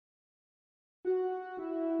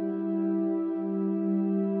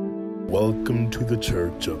Welcome to the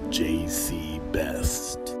Church of J.C.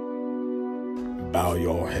 Best. Bow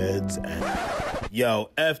your heads and... Yo,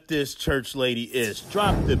 F this church lady is.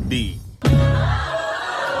 Drop the beat. I'm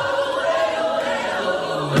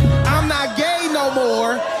not gay no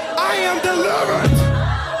more. I am delivered.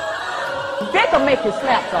 They can make you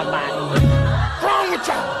slap somebody. What's wrong with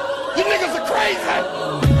y'all? You niggas are crazy.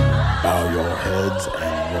 Bow your heads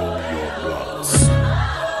and roll your blunts.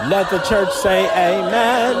 Let the church say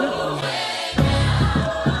amen.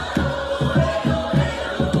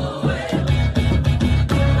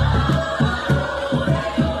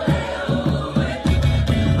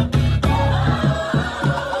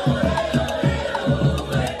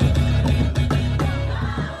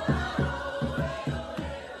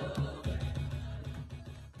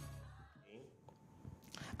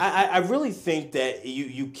 I really think that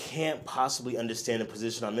you can't possibly understand the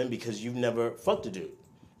position I'm in because you've never fucked a dude.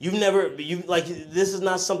 This is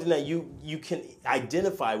not something that you can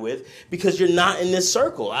identify with because you're not in this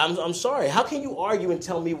circle. I'm sorry. How can you argue and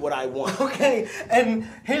tell me what I want? Okay, and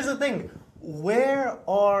here's the thing. Where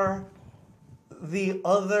are the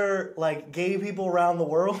other, gay people around the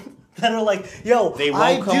world that are like, yo, They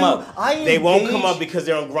won't come up. They won't come up engage- because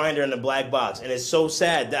they're on Grindr in the black box. And it's so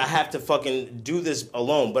sad that I have to fucking do this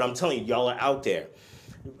alone. But I'm telling you, y'all are out there.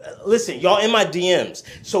 Listen, y'all in my DMs.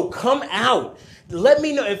 So come out. Let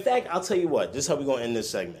me know. In fact, I'll tell you what. This is how we're going to end this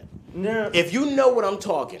segment. No. If you know what I'm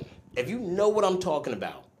talking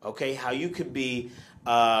about, okay, how you could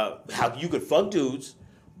fuck dudes,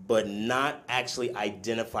 but not actually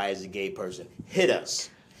identify as a gay person, hit us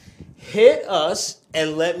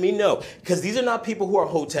and let me know. Because these are not people who are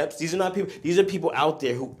hoteps. These are people out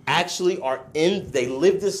there who actually they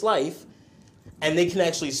live this life and they can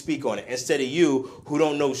actually speak on it instead of you who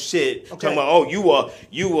don't know shit talking about, oh,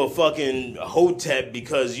 you a fucking hotep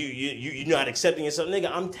because you're not accepting yourself. Nigga,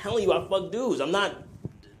 I'm telling you I fuck dudes. I'm not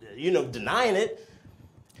denying it.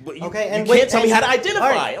 But you can't tell me how to identify.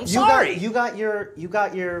 Right, I'm sorry. You got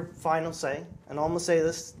your final say, and I'm gonna say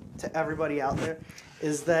this to everybody out there,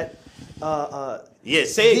 is that yeah,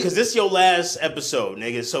 say it because this is your last episode,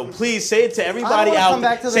 nigga. So please say it to everybody I out come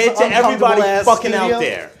there. back to Say this it to everybody uncomfortable-ass fucking studio. out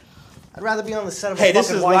there. I'd rather be on the set of Hey, a this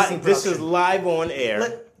fucking is Weinstein live. This is production. live on air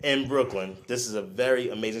Look- in Brooklyn. This is a very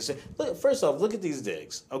amazing set. Look, first off, look at these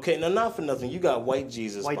digs. Okay, now not for nothing, you got white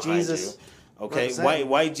Jesus White behind Jesus you. Okay, representing.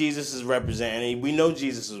 white Jesus is representing. We know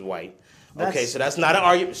Jesus is white. Okay, That's- so that's not an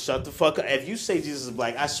argument. Shut the fuck up. If you say Jesus is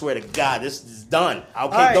black, I swear to God, this is done. Okay, All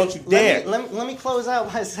right, don't you dare. Let me close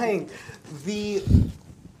out by saying the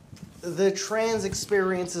trans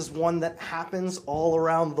experience is one that happens all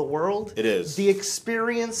around the world. It is. The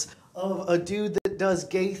experience of a dude that does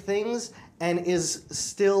gay things and is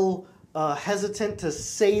still hesitant to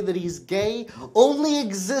say that he's gay only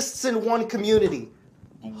exists in one community.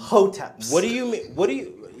 Hoteps. What do you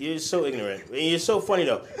mean? You're so ignorant. And you're so funny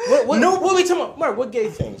though. What are we talking about? Mark, what gay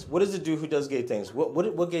things? What is the dude who does gay things?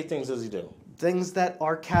 What gay things does he do? Things that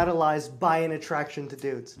are catalyzed by an attraction to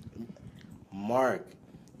dudes. Mark,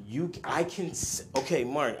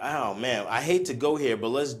 Mark, oh man, I hate to go here, but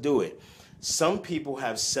let's do it. Some people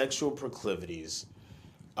have sexual proclivities.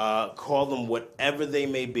 Call them whatever they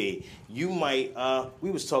may be. You might,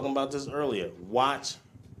 we was talking about this earlier, watch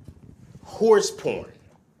horse porn.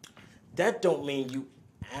 That don't mean you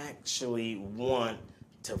actually want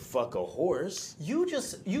to fuck a horse. You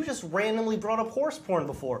just randomly brought up horse porn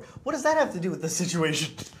before. What does that have to do with this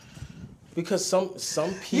situation? Because some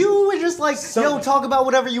people... You were just like, talk about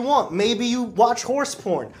whatever you want. Maybe you watch horse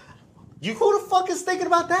porn. Who the fuck is thinking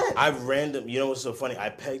about that? You know what's so funny? I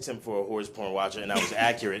pegged him for a horse porn watcher, and I was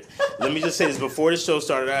accurate. Let me just say this. Before the show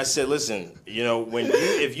started, I said, listen,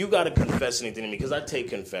 if you got to confess anything to me, because I take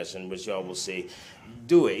confession, which y'all will see,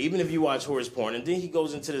 do it. Even if you watch horse porn. And then he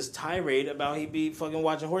goes into this tirade about he be fucking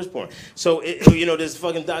watching horse porn. So, there's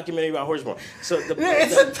fucking documentary about horse porn. So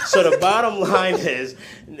the bottom line is,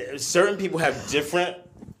 certain people have different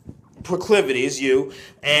proclivities,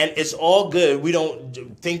 and it's all good. We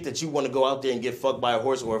don't think that you want to go out there and get fucked by a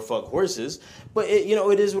horse or fuck horses, but it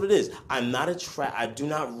is what it is. I do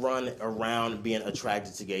not run around being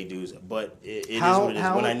attracted to gay dudes, but it is what it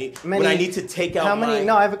is. When I need to take out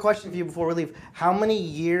No, I have a question for you before we leave. How many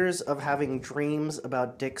years of having dreams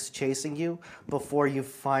about dicks chasing you before you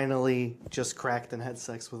finally just cracked and had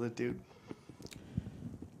sex with a dude?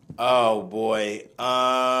 Oh boy,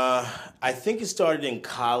 I think it started in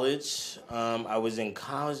college. I was in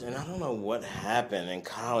college, and I don't know what happened in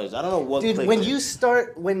college. I don't know what. Dude,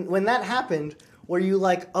 when that happened, were you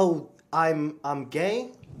like, "Oh, I'm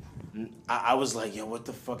gay," I was like, yo, what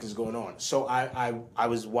the fuck is going on? So I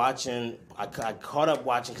was watching, I caught up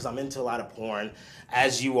watching because I'm into a lot of porn,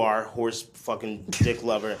 as you are, horse fucking dick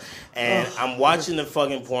lover. And I'm watching the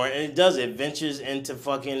fucking porn, and it ventures into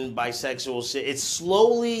fucking bisexual shit. It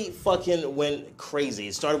slowly fucking went crazy.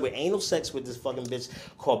 It started with anal sex with this fucking bitch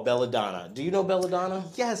called Belladonna. Do you know Belladonna?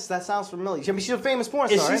 Yes, that sounds familiar. I mean, she's a famous porn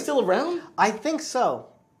star, Is she right? still around? I think so.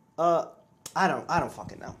 I don't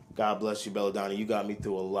fucking know. God bless you, Belladonna. You got me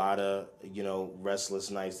through a lot of,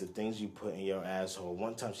 restless nights. The things you put in your asshole.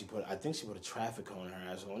 One time I think she put a traffic cone in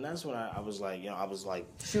her asshole, and that's when I was like,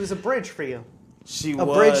 She was a bridge for you. She A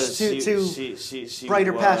was bridge to she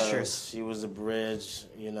brighter was, Pastures. She was a bridge,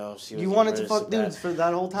 She was You a wanted to bridge fuck dudes for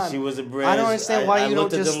that whole time. She was a bridge. I don't understand why you don't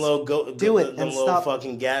looked at just them little do it them and little stop.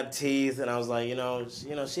 fucking gap teeth, and I was like,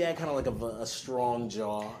 she had kind of like a strong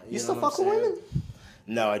jaw. You still fuck with women?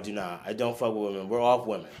 No, I do not. I don't fuck with women. We're off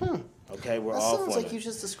women. Okay, we're That off sounds women. like you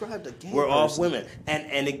just described a gay We're off person. women,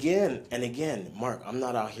 and again, Mark. I'm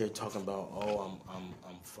not out here talking about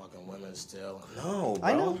I'm fucking women still. No, bro.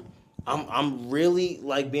 I know. I'm really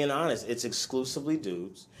like being honest. It's exclusively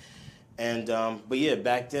dudes, and but yeah,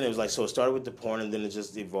 back then it was like so. It started with the porn, and then it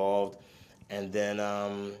just evolved, and then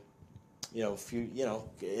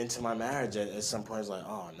into my marriage at some point, I was like,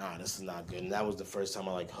 oh nah, this is not good. And that was the first time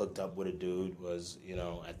I like hooked up with a dude. Was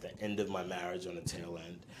at the end of my marriage on the tail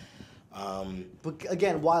end. But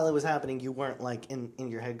again, while it was happening, you weren't like in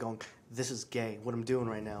your head going, "This is gay. What I'm doing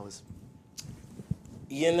right now is."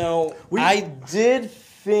 I did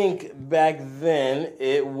think back then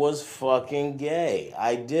it was fucking gay.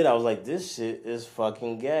 I did. I was like, this shit is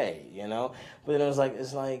fucking gay, But then it's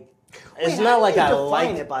Wait, not like I how do you define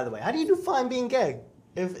like it. By the way, how do you define being gay?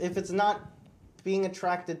 If it's not being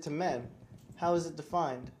attracted to men, how is it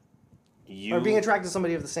defined? you. Or being attracted to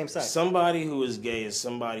somebody of the same sex? Somebody who is gay is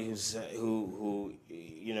somebody who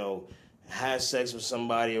has sex with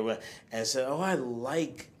somebody and said, I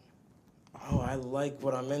like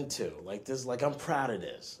what I'm into. Like this, like I'm proud of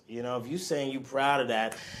this. If you saying you proud of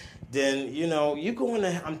that, then you go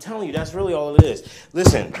into. I'm telling you, that's really all it is.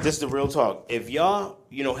 Listen, this is the real talk. If y'all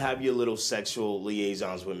have your little sexual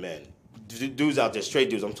liaisons with men, dudes out there, straight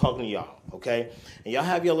dudes, I'm talking to y'all, okay? And y'all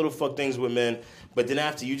have your little fuck things with men, but then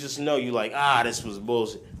after you just know you like, this was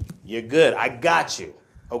bullshit. You're good. I got you.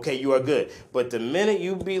 Okay, you are good. But the minute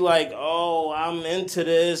you be like, I'm into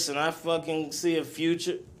this and I fucking see a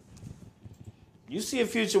future. You see a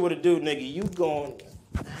future with a dude, nigga, you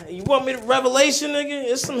want me to Revelation, nigga?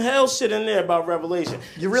 There's some hell shit in there about Revelation.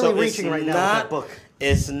 You're really So reaching right now with that book.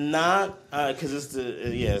 It's not because it's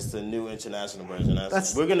the new international version.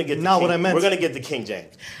 We're gonna get not what I meant. We're gonna get the King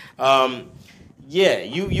James.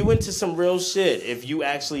 You into some real shit if you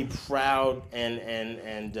actually proud and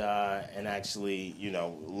actually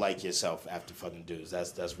like yourself after fucking dudes.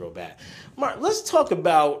 That's real bad. Mark, let's talk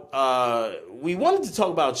about. We wanted to talk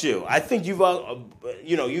about you. I think you've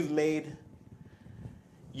made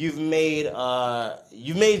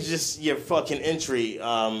just your fucking entry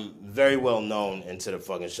very well known into the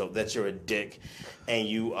fucking show that you're a dick and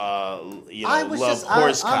you love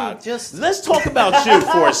horse cock. Let's talk about you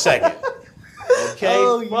for a second. Okay,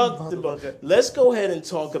 let's go ahead and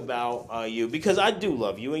talk about you because I do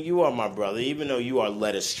love you and you are my brother, even though you are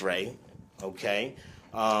led astray. Okay,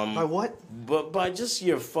 By what? but by just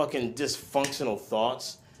your fucking dysfunctional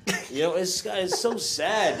thoughts. It's so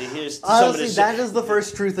sad to hear some of Honestly, this that shit. is the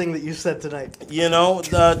first true thing that you said tonight. The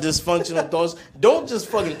dysfunctional thoughts. Don't just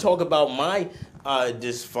fucking talk about my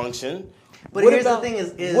dysfunction. But What here's about- the thing: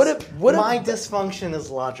 is what my ab- dysfunction is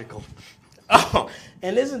logical. Oh,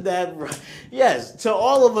 and isn't that right? Yes, to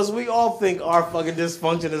all of us, we all think our fucking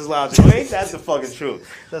dysfunction is logical. Ain't that the fucking truth?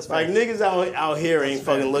 That's like fair. niggas out here ain't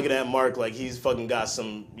fucking looking at Mark like he's fucking got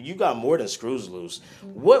some. You got more than screws loose.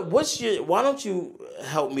 Why don't you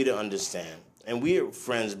help me to understand? And we're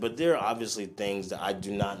friends, but there are obviously things that I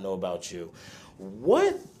do not know about you.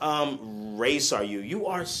 What race are you? You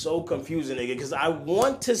are so confusing, nigga. Because I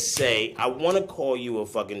want to call you a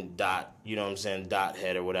fucking dot. You know what I'm saying? Dot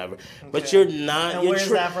head or whatever. But Okay. you're not. And you're where's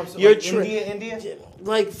that from? So, You're like, India?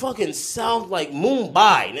 Like fucking South, like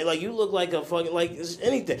Mumbai. And like you look like a fucking like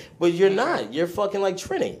anything, but you're not. You're fucking like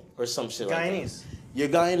Trini or some shit like Guyanese. that. You're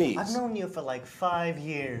Guyanese. I've known you for like 5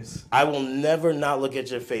 years. I will never not look at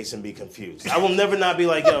your face and be confused. I will never not be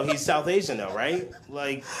like, yo, he's South Asian though, right?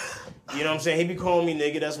 Like, you know what I'm saying? He be calling me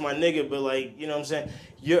nigga, that's my nigga, but like, you know what I'm saying?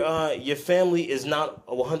 Your family is not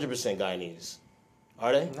 100% Guyanese.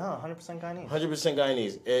 Are they? No, 100% Guyanese. 100%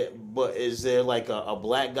 Guyanese. But is there like a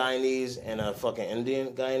black Guyanese and a fucking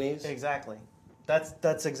Indian Guyanese? Exactly.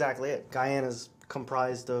 That's exactly it. Guyana's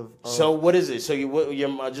comprised of. So what is it? So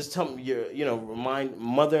just tell me. Remind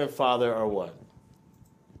mother and father are what?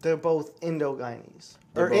 They're both Indo-Guyanese.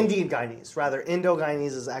 Or Indian Guyanese, rather. Indo-Guyanese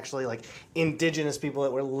is actually like indigenous people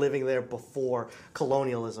that were living there before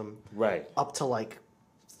colonialism. Right. Up to like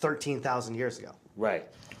 13,000 years ago. Right.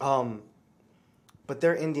 But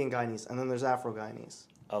they're Indian Guyanese, and then there's Afro-Guyanese.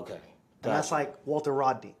 Okay. And that's like Walter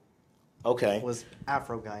Rodney. Okay. Was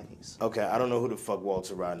Afro-Guyanese. Okay, I don't know who the fuck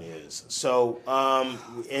Walter Rodney is. So,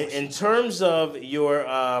 in terms of your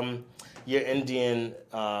Indian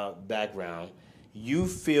background, you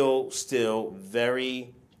feel still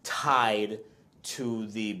very tied to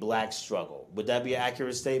the black struggle. Would that be an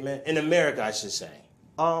accurate statement? In America, I should say.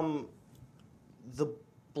 The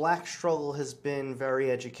black struggle has been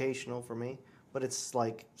very educational for me, but it's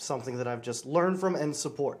like something that I've just learned from and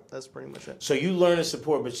support. That's pretty much it. So you learn and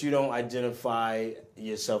support, but you don't identify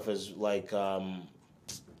yourself as like, I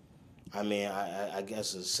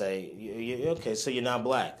guess to say, okay, so you're not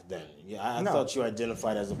black then. I thought you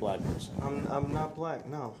identified as a black person. I'm not black,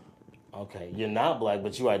 no. Okay, you're not black,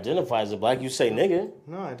 but you identify as a black. You say nigga.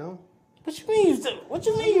 No, I don't. What you mean? What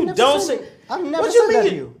you mean you don't say? I've never What you said that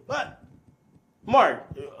mean? to you. What?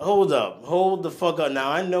 Mark, hold up. Hold the fuck up.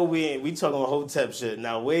 Now, I know we talking about Hotep shit.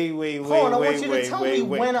 Now, wait. Hold on, I want you to tell me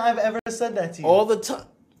when I've ever said that to you. All the time.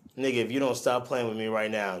 Nigga, if you don't stop playing with me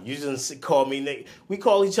right now, you just call me nigga. We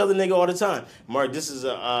call each other nigga all the time. Mark, this is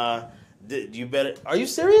you better. Are you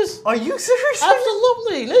serious? Are you serious?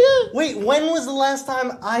 Absolutely, nigga. Wait, when was the last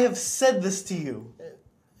time I have said this to you?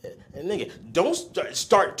 And nigga, don't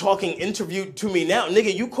start talking interview to me now.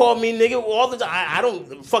 Nigga, you call me nigga all the time. I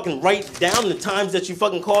don't fucking write down the times that you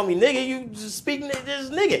fucking call me nigga. You just speak this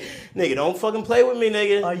nigga. Nigga, don't fucking play with me,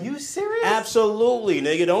 nigga. Are you serious? Absolutely,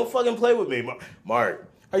 nigga. Don't fucking play with me. Mark,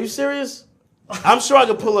 are you serious? I'm sure I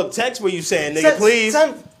could pull up text where you saying nigga, please.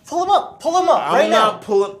 Pull him up right now.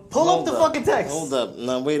 Pull up the fucking text. Hold up.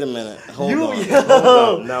 Now, wait a minute. Hold Hold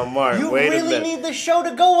up. Now, Mark, you wait a minute. really need the show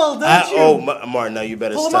to go well, don't you? Mark, now you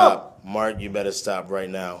better Pull him stop. up. Mark, you better stop right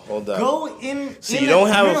now. Hold up. Go in. See, you don't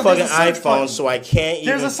have a fucking iPhone, button. so I can't even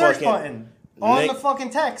There's a search fucking... button on the fucking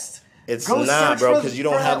text. It's Go not, search bro, for- because you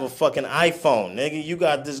don't for have help. a fucking iPhone. Nigga, you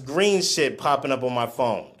got this green shit popping up on my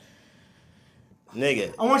phone.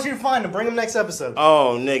 Nigga. I want you to find him. Bring him next episode.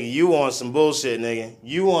 Oh, nigga, you on some bullshit, nigga.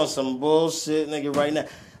 You on some bullshit, nigga, right now.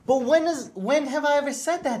 But when have I ever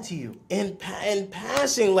said that to you? In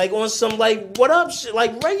passing, like on some like what up shit,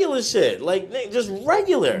 like regular shit, like nigga, just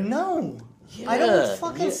regular. No. Yeah, I don't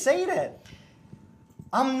fucking say that.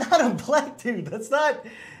 I'm not a black dude. That's not...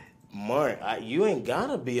 Mark, you ain't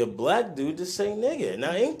gotta be a black dude to say nigga.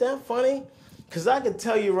 Now, ain't that funny? Because I can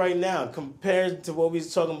tell you right now, compared to what we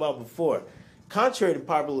was talking about before, contrary to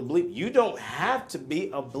popular belief, you don't have to be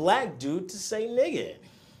a black dude to say nigga.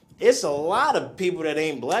 It's a lot of people that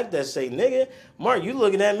ain't black that say nigga. Mark, you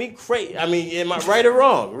looking at me crazy. I mean, am I right or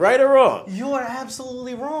wrong? Right or wrong? You are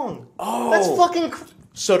absolutely wrong. Oh. That's fucking...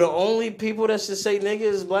 So the only people that should say nigga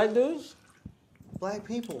is black dudes? Black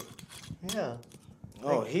people. Yeah.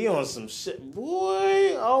 Oh, he on some shit.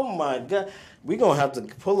 Boy, oh my God. We gonna have to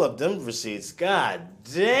pull up them receipts. God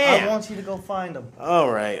damn. I want you to go find them.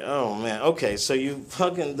 All right. Oh, man. Okay, so you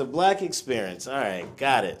fucking the black experience. All right,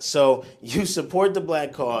 got it. So you support the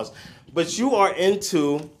black cause, but you are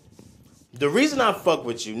into... The reason I fuck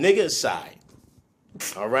with you, nigga aside,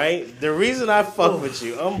 all right? The reason I fuck with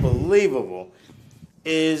you, unbelievable,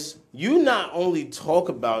 is you not only talk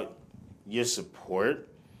about your support,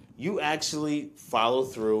 you actually follow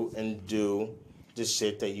through and do the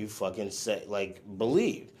shit that you fucking say, like,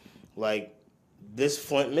 believe. Like, this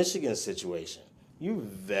Flint, Michigan situation. You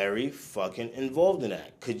very fucking involved in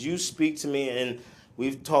that. Could you speak to me? And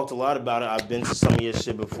we've talked a lot about it. I've been to some of your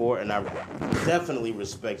shit before, and I definitely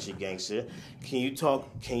respect you, gangster. Can you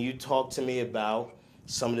talk to me about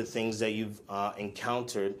some of the things that you've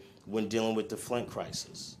encountered when dealing with the Flint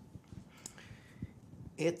crisis?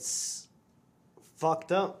 It's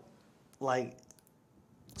fucked up. Like,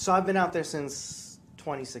 so I've been out there since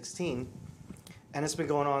 2016, and it's been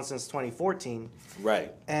going on since 2014.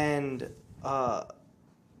 Right. And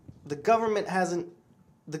the government has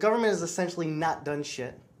essentially not done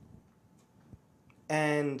shit.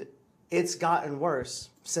 And it's gotten worse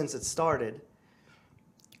since it started.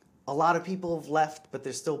 A lot of people have left, but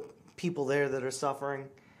there's still people there that are suffering.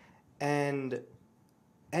 And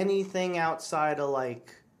anything outside of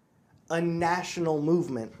like a national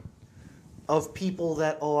movement of people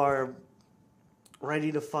that are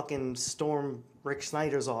ready to fucking storm Rick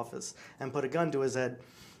Snyder's office and put a gun to his head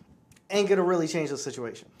ain't gonna really change the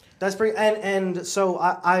situation. That's pretty, and so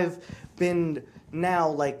I've been now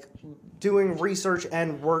like doing research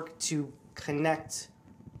and work to connect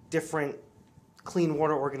different clean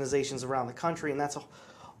water organizations around the country, and that's a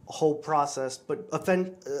whole process. But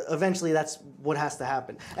eventually, that's what has to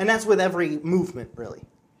happen, and that's with every movement, really.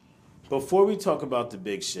 Before we talk about the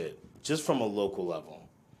big shit, just from a local level,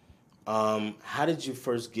 how did you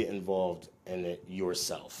first get involved in it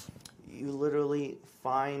yourself? You literally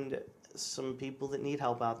find some people that need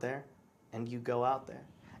help out there, and you go out there.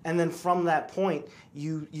 And then from that point,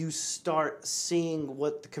 you start seeing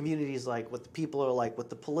what the community is like, what the people are like, what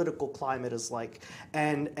the political climate is like.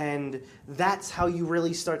 And that's how you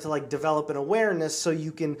really start to like develop an awareness so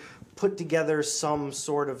you can put together some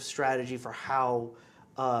sort of strategy for how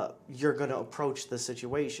you're going to approach the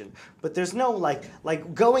situation. But there's no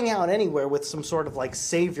like going out anywhere with some sort of like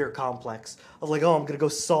savior complex of like, oh, I'm going to go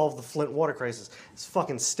solve the Flint water crisis. It's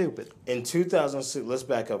fucking stupid. In 2006, let's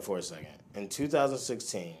back up for a second. In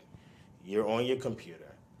 2016, you're on your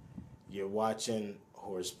computer. You're watching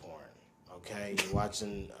horse porn, okay? You're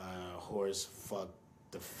watching horse fuck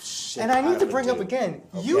the shit. And I need out to of a bring up dude, again,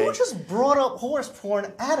 okay? you just brought up horse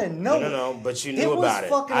porn out of nowhere. No, but you knew about it.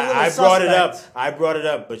 Fucking I brought it up. I brought it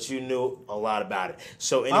up, but you knew a lot about it.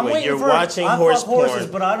 So anyway, you're watching horse porn. Horses,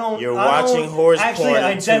 but I don't. You're watching horse actually porn in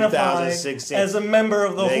identify 2016 as a member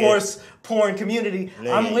of the horse porn community.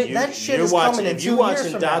 Nigga, that shit is coming in 2 years from now. If you're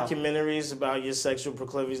watching documentaries about your sexual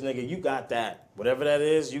proclivities, nigga, you got that. Whatever that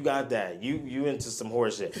is, you got that. You into some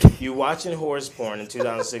horse shit. You watching horse porn in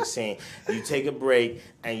 2016. You take a break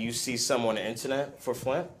and you see some on the internet for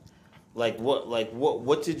Flint.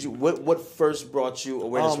 What did you what first brought you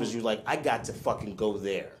awareness? Was you like, I got to fucking go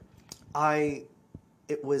there?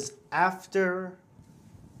 It was after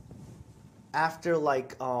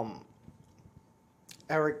like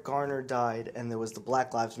Eric Garner died and there was the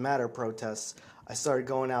Black Lives Matter protests. I started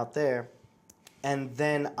going out there, and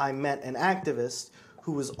then I met an activist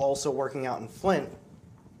who was also working out in Flint,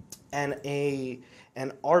 and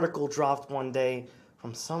an article dropped one day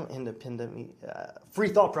from some independent Free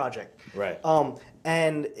Thought Project. Right.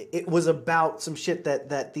 And it was about some shit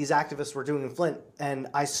that these activists were doing in Flint, and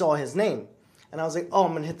I saw his name. And I was like, oh,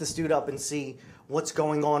 I'm going to hit this dude up and see what's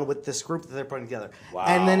going on with this group that they're putting together. Wow.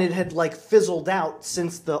 And then it had like fizzled out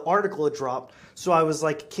since the article had dropped. So I was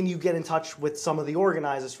like, can you get in touch with some of the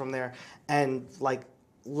organizers from there and like,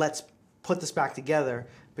 let's put this back together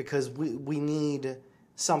because we need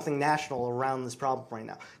something national around this problem right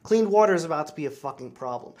now. Clean water is about to be a fucking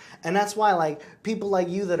problem. And that's why like people like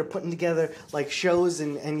you that are putting together like shows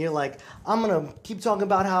and you're like, I'm gonna keep talking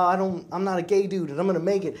about how I'm not a gay dude and I'm gonna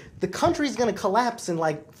make it. The country's gonna collapse in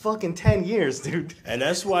like fucking 10 years, dude. And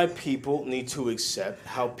that's why people need to accept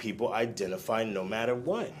how people identify no matter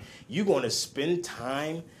what. You're gonna spend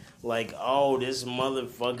time like, oh, this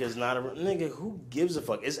motherfucker's not a nigga, who gives a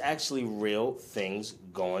fuck? It's actually real things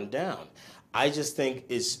going down. I just think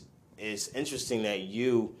it's interesting that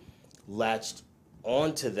you latched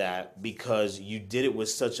onto that because you did it with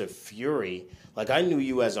such a fury. Like, I knew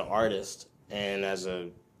you as an artist and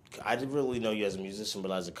I didn't really know you as a musician,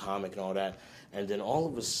 but as a comic and all that. And then all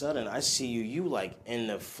of a sudden, I see you like in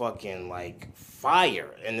the fucking like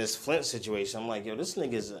fire in this Flint situation. I'm like, yo, this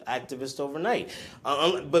nigga's an activist overnight.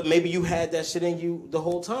 But maybe you had that shit in you the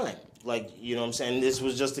whole time. Like, you know what I'm saying? This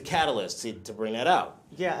was just a catalyst to bring that out.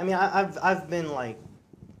 Yeah, I mean, I've been like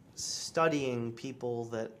studying people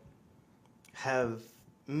that have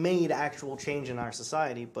made actual change in our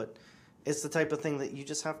society, but it's the type of thing that you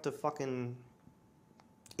just have to fucking.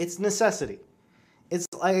 It's necessity. It's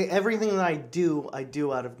like everything that I do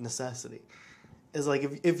out of necessity. It's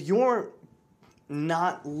like if you're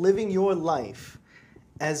not living your life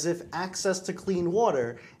as if access to clean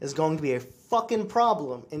water is going to be a fucking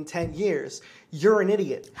problem in 10 years, you're an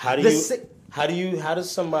idiot. How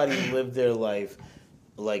does somebody live their life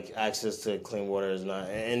like access to clean water is not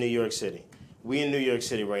in New York City? We in New York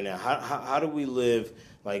City right now. How do we live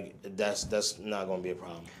like that's not going to be a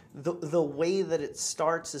problem? The way that it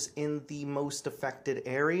starts is in the most affected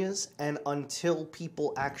areas, and until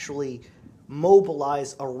people actually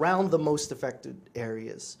mobilize around the most affected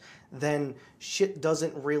areas, then shit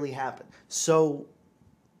doesn't really happen. So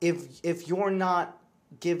if you're not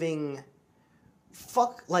giving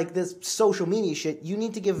fuck like this social media shit, you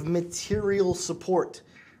need to give material support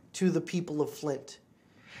to the people of Flint.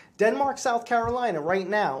 Denmark, South Carolina, right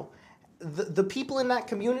now, the people in that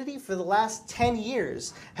community for the last 10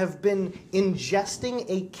 years have been ingesting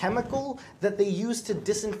a chemical that they use to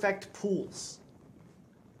disinfect pools.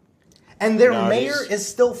 And their mayor is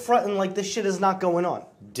still fronting like this shit is not going on.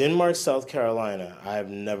 Denmark, South Carolina, I have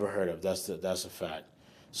never heard of. That's a fact.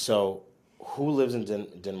 So Who lives in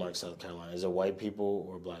Denmark, South Carolina? Is it white people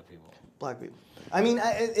or black people? Black people. I mean,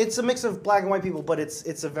 it's a mix of black and white people, but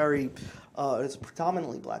it's a very it's a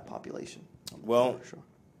predominantly black population. Well, For sure.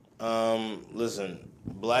 listen,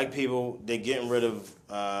 black people, they're getting rid of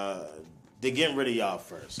y'all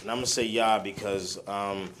first, and I'm gonna say y'all because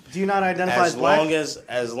Do you not identify as black?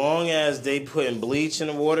 as long as they putting bleach in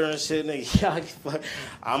the water and shit, nigga,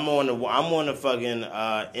 I'm on the fucking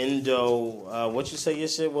Indo. What you say your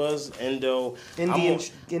shit was Indo? Indian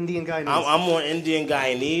Guyanese. I'm on Indian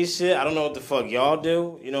Guyanese shit. I don't know what the fuck y'all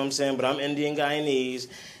do. You know what I'm saying? But I'm Indian Guyanese.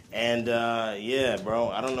 And, yeah, bro,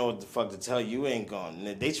 I don't know what the fuck to tell you. You ain't gone.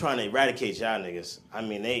 They trying to eradicate y'all niggas. I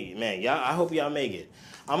mean, y'all, I hope y'all make it.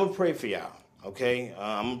 I'm going to pray for y'all, okay?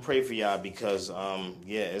 I'm going to pray for y'all because,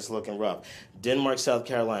 yeah, it's looking rough. Denmark, South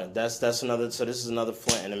Carolina, that's another, so this is another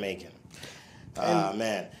Flint in the making.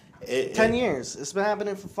 Man. 10 years. It's been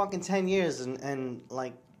happening for fucking 10 years, and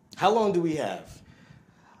like... How long do we have?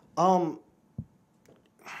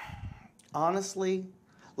 Honestly,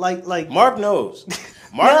 like... Mark knows.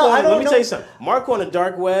 Mark, No, let me tell you something. Mark on the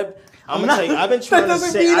dark web. I'm gonna tell you. I've been trying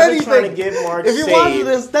to get Mark if saved. you watch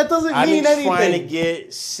this, that doesn't mean anything. I've been trying to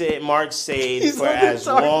get Mark saved for as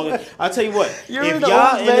long. I'll tell you what. If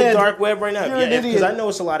y'all in the dark web right now, because I know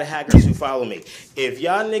it's a lot of hackers who follow me. If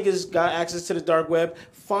y'all niggas got access to the dark web,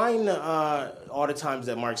 find all the times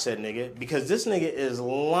that Mark said nigga, because this nigga is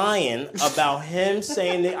lying about him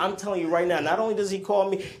saying nigga. I'm telling you right now, not only does he call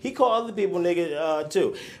me, he call other people nigga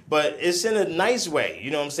too. But it's in a nice way,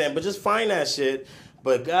 you know what I'm saying? But just find that shit.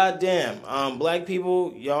 But goddamn, black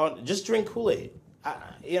people, y'all, just drink Kool-Aid.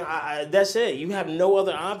 That's it. You have no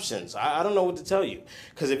other options. I don't know what to tell you.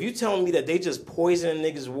 Because if you telling me that they just poison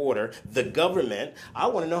niggas' water, the government, I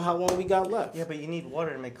want to know how long we got left. Yeah, but you need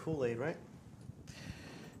water to make Kool-Aid, right?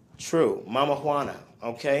 True. Mama Juana,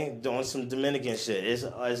 okay? Doing some Dominican shit. There's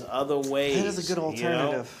other ways. That is a good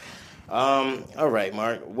alternative. You know? All right,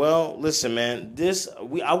 Mark. Well, listen, man.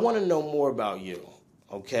 I want to know more about you,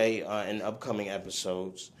 okay, in upcoming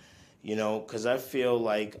episodes, you know, because I feel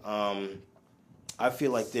like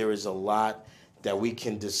there is a lot that we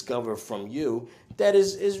can discover from you that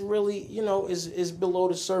is really, you know, is below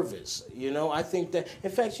the surface. You know, I think that,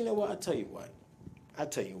 in fact, you know what? I'll tell you what.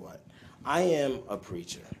 I am a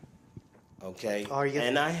preacher, okay? Are you?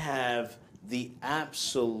 And I have the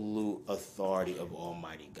absolute authority of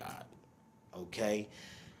Almighty God, okay?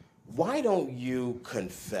 Why don't you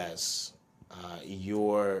confess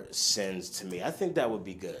your sins to me? I think that would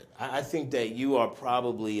be good. I think that you are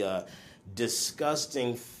probably a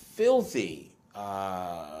disgusting, filthy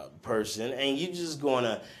person, and you're just going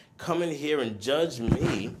to come in here and judge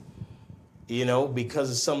me, you know,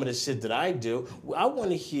 because of some of the shit that I do. I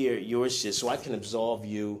want to hear your shit so I can absolve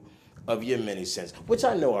you of your many sins, which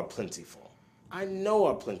I know are plentiful.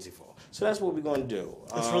 So that's what we're going to do.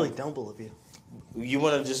 That's really noble of you. You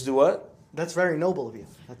want to just do what? That's very noble of you.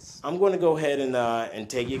 I'm going to go ahead and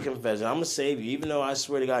take your confession. I'm going to save you, even though I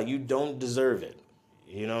swear to God, you don't deserve it.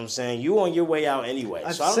 You know what I'm saying? You on your way out anyway.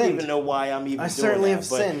 I've so I don't even know why I'm even doing that. I certainly have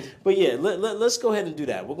sinned. But yeah, let's go ahead and do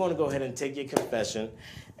that. We're going to go ahead and take your confession.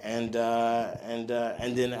 And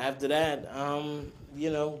then after that,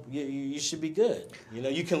 you know, you should be good. You know,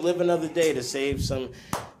 you can live another day to save some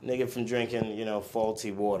nigga from drinking, you know,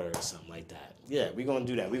 faulty water or something like that. Yeah, we're gonna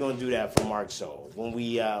do that. We're gonna do that for Mark Soul when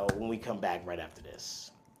we come back right after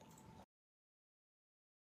this.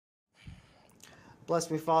 Bless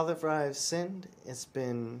me, Father, for I have sinned. It's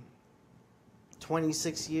been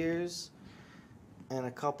 26 years and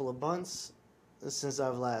a couple of months since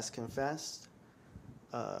I've last confessed.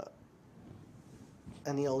 And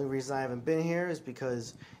the only reason I haven't been here is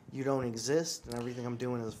because you don't exist and everything I'm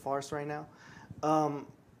doing is a farce right now.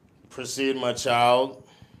 Proceed, my child.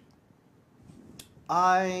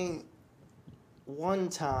 I, one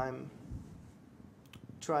time,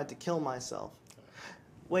 tried to kill myself.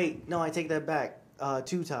 Wait, no, I take that back.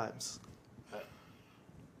 2 times.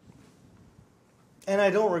 And I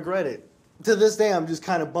don't regret it. To this day, I'm just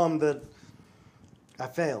kind of bummed that I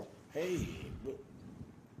failed. Hey.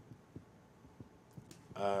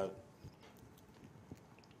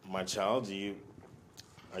 My child,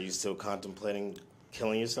 are you still contemplating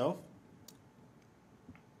killing yourself?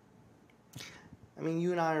 I mean,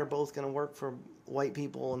 you and I are both going to work for white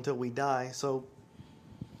people until we die, so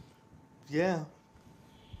yeah.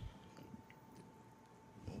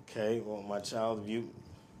 Okay, well, my child, if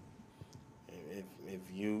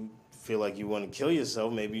you feel like you want to kill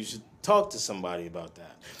yourself, maybe you should talk to somebody about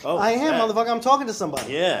that. Oh, I am, motherfucker. I'm talking to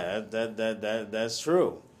somebody. Yeah, that's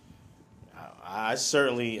true. I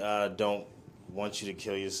certainly don't want you to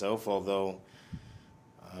kill yourself, although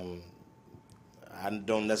I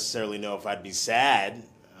don't necessarily know if I'd be sad,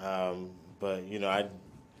 but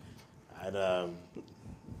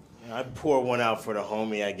I'd pour one out for the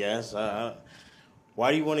homie, I guess.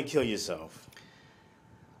 Why do you want to kill yourself?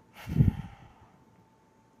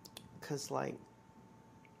 Because, like,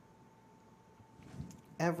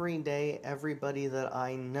 every day, everybody that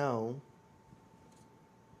I know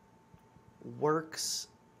works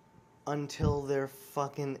until they're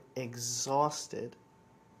fucking exhausted.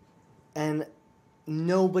 And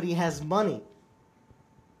nobody has money.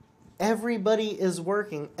 Everybody is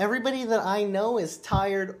working. Everybody that I know is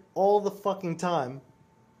tired all the fucking time.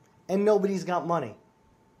 And nobody's got money.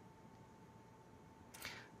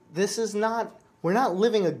 We're not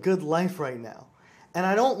living a good life right now. And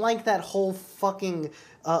I don't like that whole fucking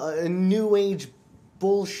new age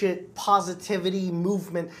bullshit positivity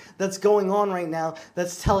movement that's going on right now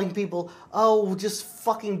that's telling people, oh, just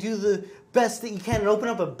fucking do the best that you can and open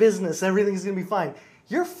up a business. Everything's going to be fine.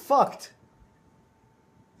 You're fucked.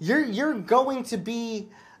 You're going to be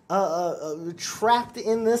trapped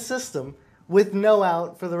in this system with no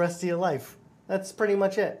out for the rest of your life. That's pretty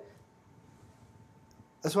much it.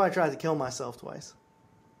 That's why I tried to kill myself twice.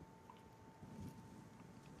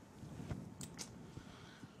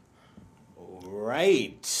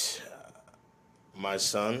 Right, my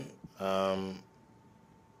son. I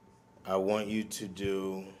want you to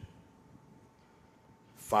do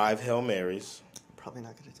 5 Hail Marys. Probably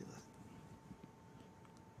not going to do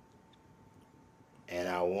that. And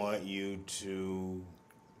I want you to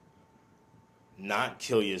not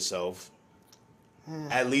kill yourself,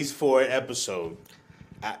 at least for an episode.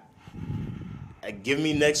 Give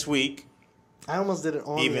me next week. I almost did it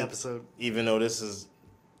on the episode. Even though this is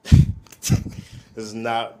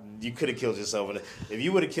not. You could have killed yourself in it. If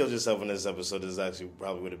you would have killed yourself in this episode, this actually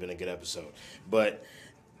probably would have been a good episode. But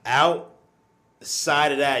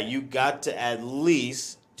outside of that, you got to at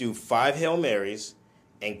least do 5 Hail Marys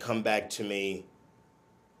and come back to me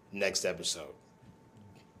next episode.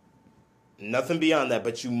 Nothing beyond that,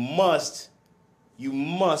 but you must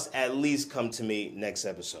at least come to me next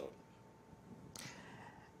episode.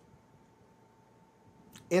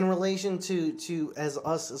 In relation to as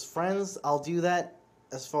us as friends, I'll do that.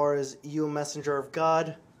 As far as you a messenger of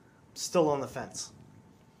God, still on the fence.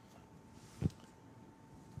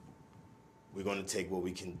 We're going to take what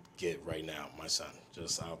we can get right now, my son.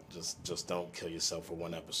 Just don't kill yourself for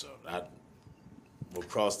one episode. We'll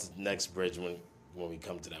cross the next bridge when we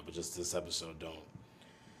come to that, but just this episode, don't.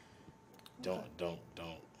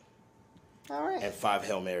 All right. And 5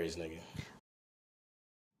 Hail Marys, nigga.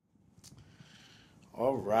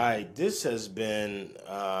 All right, this has been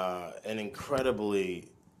an incredibly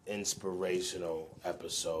inspirational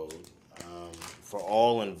episode for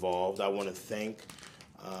all involved. I want to thank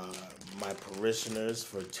my parishioners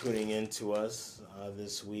for tuning in to us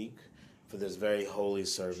this week for this very holy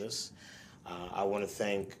service. I want to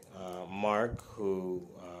thank Mark, who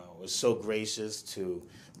was so gracious to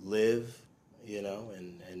live,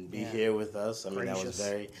 and be here with us. I mean, that was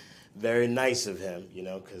very, very nice of him,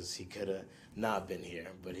 because he could have not been here,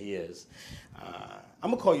 but he is. I'm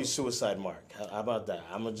going to call you Suicide Mark. How about that?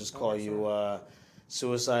 I'm going to just call you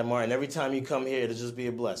Suicide Mark, and every time you come here, it'll just be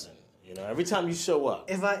a blessing. Every time you show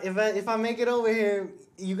up. If I make it over here,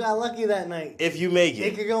 you got lucky that night. If you make it.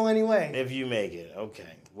 It could go anyway. If you make it.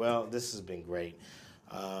 Okay. Well, this has been great.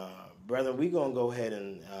 Brethren, we're going to go ahead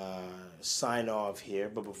and sign off here.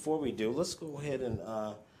 But before we do, let's go ahead and...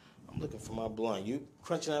 I'm looking for my blunt. You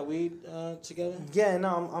crunching that weed together? Yeah,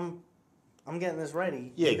 no, I'm getting this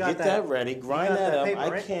ready. Yeah, get that ready. Grind that up. Paper,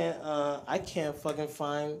 right? I can't fucking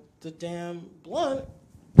find the damn blunt.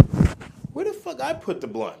 Where the fuck I put the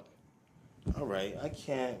blunt? All right, I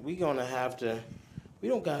can't. We gonna have to. We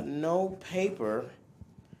don't got no paper.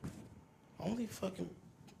 Only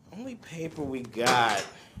paper we got.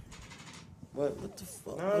 What the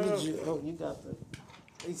fuck? You got the.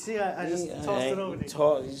 You see, I just tossed it over to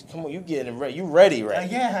you. Come on, you getting ready. You ready?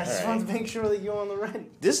 Yeah, I just wanted to make sure that you're on the ready.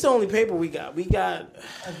 This is the only paper we got.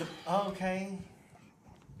 Okay.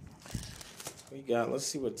 Let's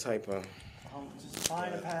see what type of... just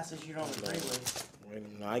find a passage you don't agree with. Wait a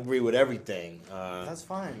minute, I agree with everything. That's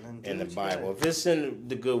fine. In the Bible. If it's in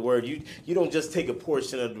the good word, you don't just take a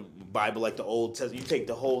portion of the Bible like the Old Testament. You take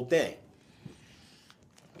the whole thing.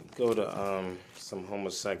 Go to... some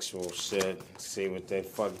homosexual shit. See what they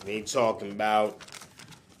talking about.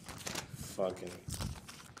 Fucking.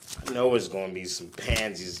 I know it's gonna be some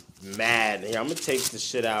pansies mad. Here, I'm gonna take the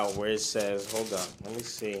shit out where it says. Hold on. Let me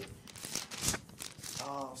see.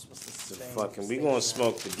 Oh, I'm supposed to The stay. fucking, we gonna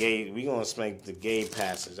smoke the gay. We gonna smoke the gay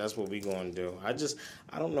passage. That's what we gonna do. I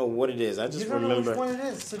don't know what it is. I just You don't remember. know which one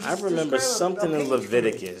it is. So I just remember describe something a in page for me.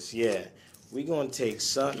 Leviticus. Yeah, we gonna take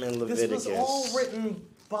something in Leviticus. This was all written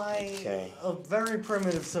by Okay. a very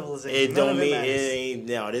primitive civilization. It None don't of mean it matters. ain't.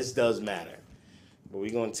 No, this does matter. But we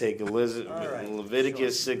gonna take right,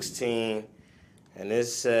 Leviticus 16, and it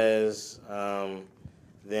says,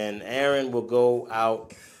 then Aaron will go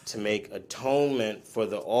out to make atonement for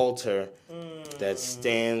the altar that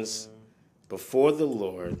stands before the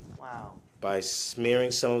Lord Wow. by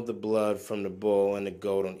smearing some of the blood from the bull and the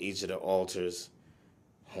goat on each of the altar's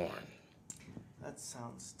horn. That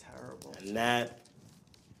sounds terrible. And that,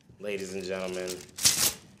 ladies and gentlemen,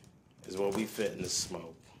 is what we fit in the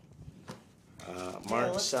smoke.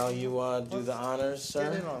 Mark, let's- shall you do the honors,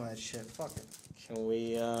 sir? Get in on that shit. Fuck it. Can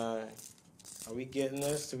we, are we getting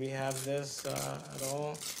this? Do we have this at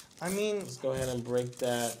all? I mean, Let's go ahead and break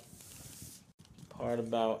that part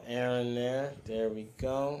about Aaron there. There we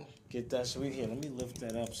go. Get that. So we here. Let me lift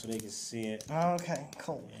that up so they can see it. okay,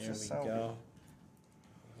 cool. There Just we so- go.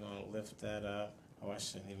 We're gonna lift that up. Oh, I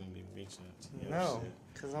shouldn't even be reaching it to you. No, Shit.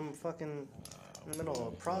 because I'm fucking in the middle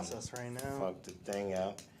of a process right now. Fuck the thing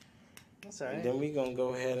out. That's And alright. then we gonna go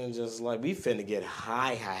ahead and just like we finna get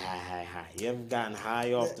high. You ever gotten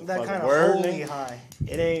high off the That fucking kind of word? holy nigga? high.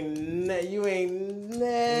 It ain't. You ain't they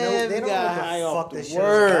never don't know got what the high off fuck the this shit is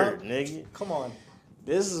word, about. nigga. Come on.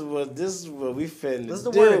 This is what we finna This is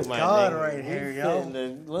the do, word of my God nigga. right We here,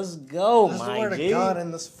 yo. let's go, This is my the word G. of God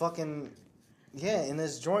in this fucking, in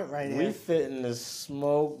this joint right We here. fitting to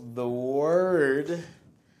smoke the word.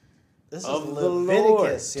 This is of the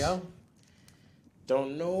Leviticus, Lord. yo.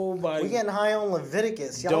 Don't nobody. We getting high on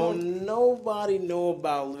Leviticus, yo. Don't nobody know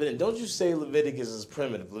about Leviticus. Don't you say Leviticus is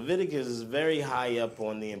primitive. Leviticus is very high up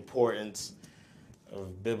on the importance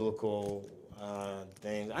of biblical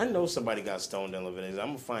things. I know somebody got stoned in Leviticus. I'm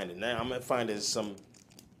gonna find it now. I'm gonna find it.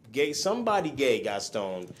 Somebody gay got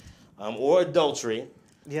stoned, or adultery.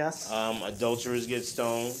 Yes. Adulterers get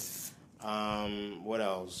stoned. What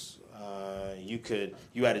else?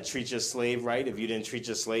 You had to treat your slave right. If you didn't treat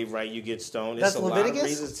your slave right, you get stoned. That's There's a lot Leviticus? of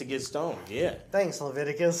reasons to get stoned. Yeah. Thanks,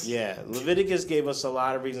 Leviticus. Yeah, Leviticus gave us a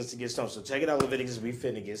lot of reasons to get stoned. So check it out, Leviticus. We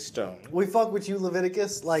finna get stoned We fuck with you,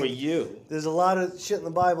 Leviticus. Like, for you. there's a lot of shit in the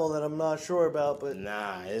Bible that I'm not sure about, but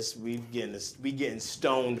Nah, we getting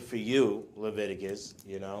stoned for you, Leviticus.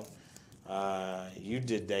 You know, you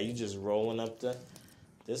did that. You just rolling up the.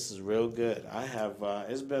 This is real good. I have.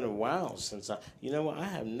 It's been a while since I. You know what? I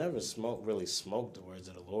have never really smoked the words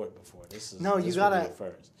of the Lord before. This is. No, you this will gotta- be the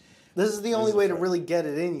first. this is the This only is way to first. really get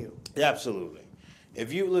it in you. Absolutely.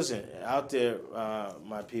 If you listen out there,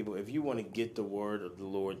 my people, if you want to get the word of the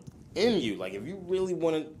Lord in you, like if you really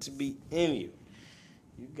want it to be in you,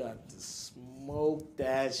 you got to smoke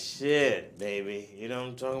that shit, baby. You know what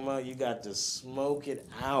I'm talking about? You got to smoke it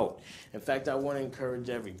out. In fact, I want to encourage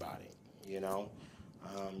everybody, you know,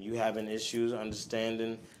 you having issues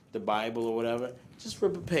understanding the Bible or whatever, just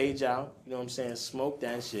rip a page out, you know what I'm saying? Smoke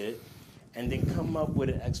that shit. And then come up with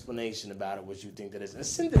an explanation about it, what you think that is, and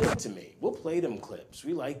send it in to me. We'll play them clips.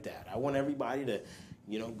 We like that. I want everybody to,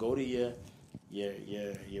 go to your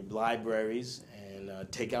libraries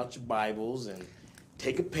and take out your Bibles and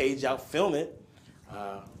take a page out, film it,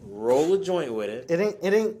 roll a joint with it.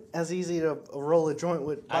 It ain't as easy to roll a joint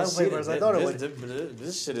with Bible paper as I thought it would.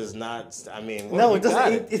 This shit is not. I mean, No, you it got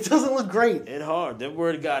doesn't. It doesn't look great. It hard. That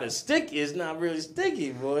word of God is sticky. It's not really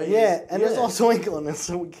sticky, boy. Yeah, It's- and there's also ink on it,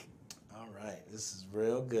 so we. All right, this is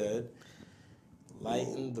real good.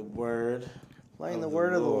 Lighten the word. Playing the of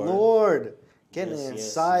word of the Lord. Getting Yes, it yes,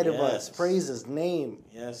 inside of us. yes. Praise his name.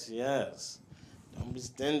 Yes, yes. Don't be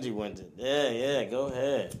stingy with it. Yeah, go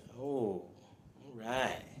ahead. Oh, all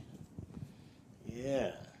right.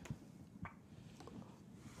 Yeah.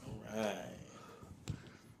 All right.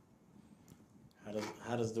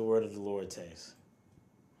 How does the word of the Lord taste?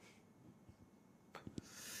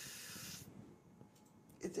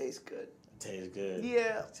 It tastes good. Tastes good.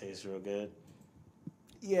 Yeah. Tastes real good.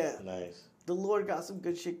 Yeah. Nice. The Lord got some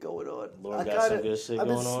good shit going on. Lord got some good shit I've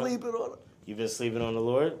going been on? sleeping on it. You been sleeping on the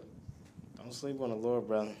Lord? Don't sleep on the Lord,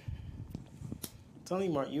 brother. Tell you,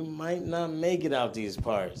 Mark, you might not make it out these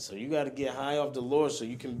parts. So you got to get high off the Lord so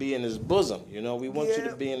you can be in his bosom. You know, we want you Yeah.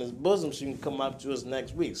 to be in his bosom so you can come up to us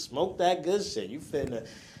next week. Smoke that good shit. You finna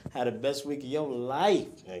have the best week of your life,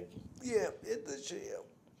 nigga. Yeah, hit the shit.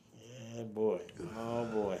 Yeah, boy. Oh,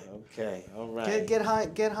 boy. Okay. All right. Get high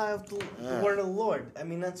off the Yeah. word of the Lord. I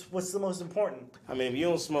mean, that's what's the most important. I mean, if you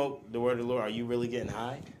don't smoke the word of the Lord, are you really getting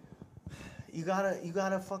high? You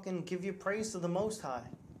gotta fucking give your praise to the Most High,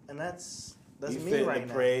 and that's you me fitting right to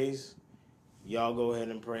now. praise Y'all go ahead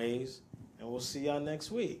and praise, and we'll see y'all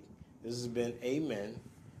next week. This has been Amen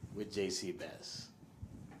with JC Best.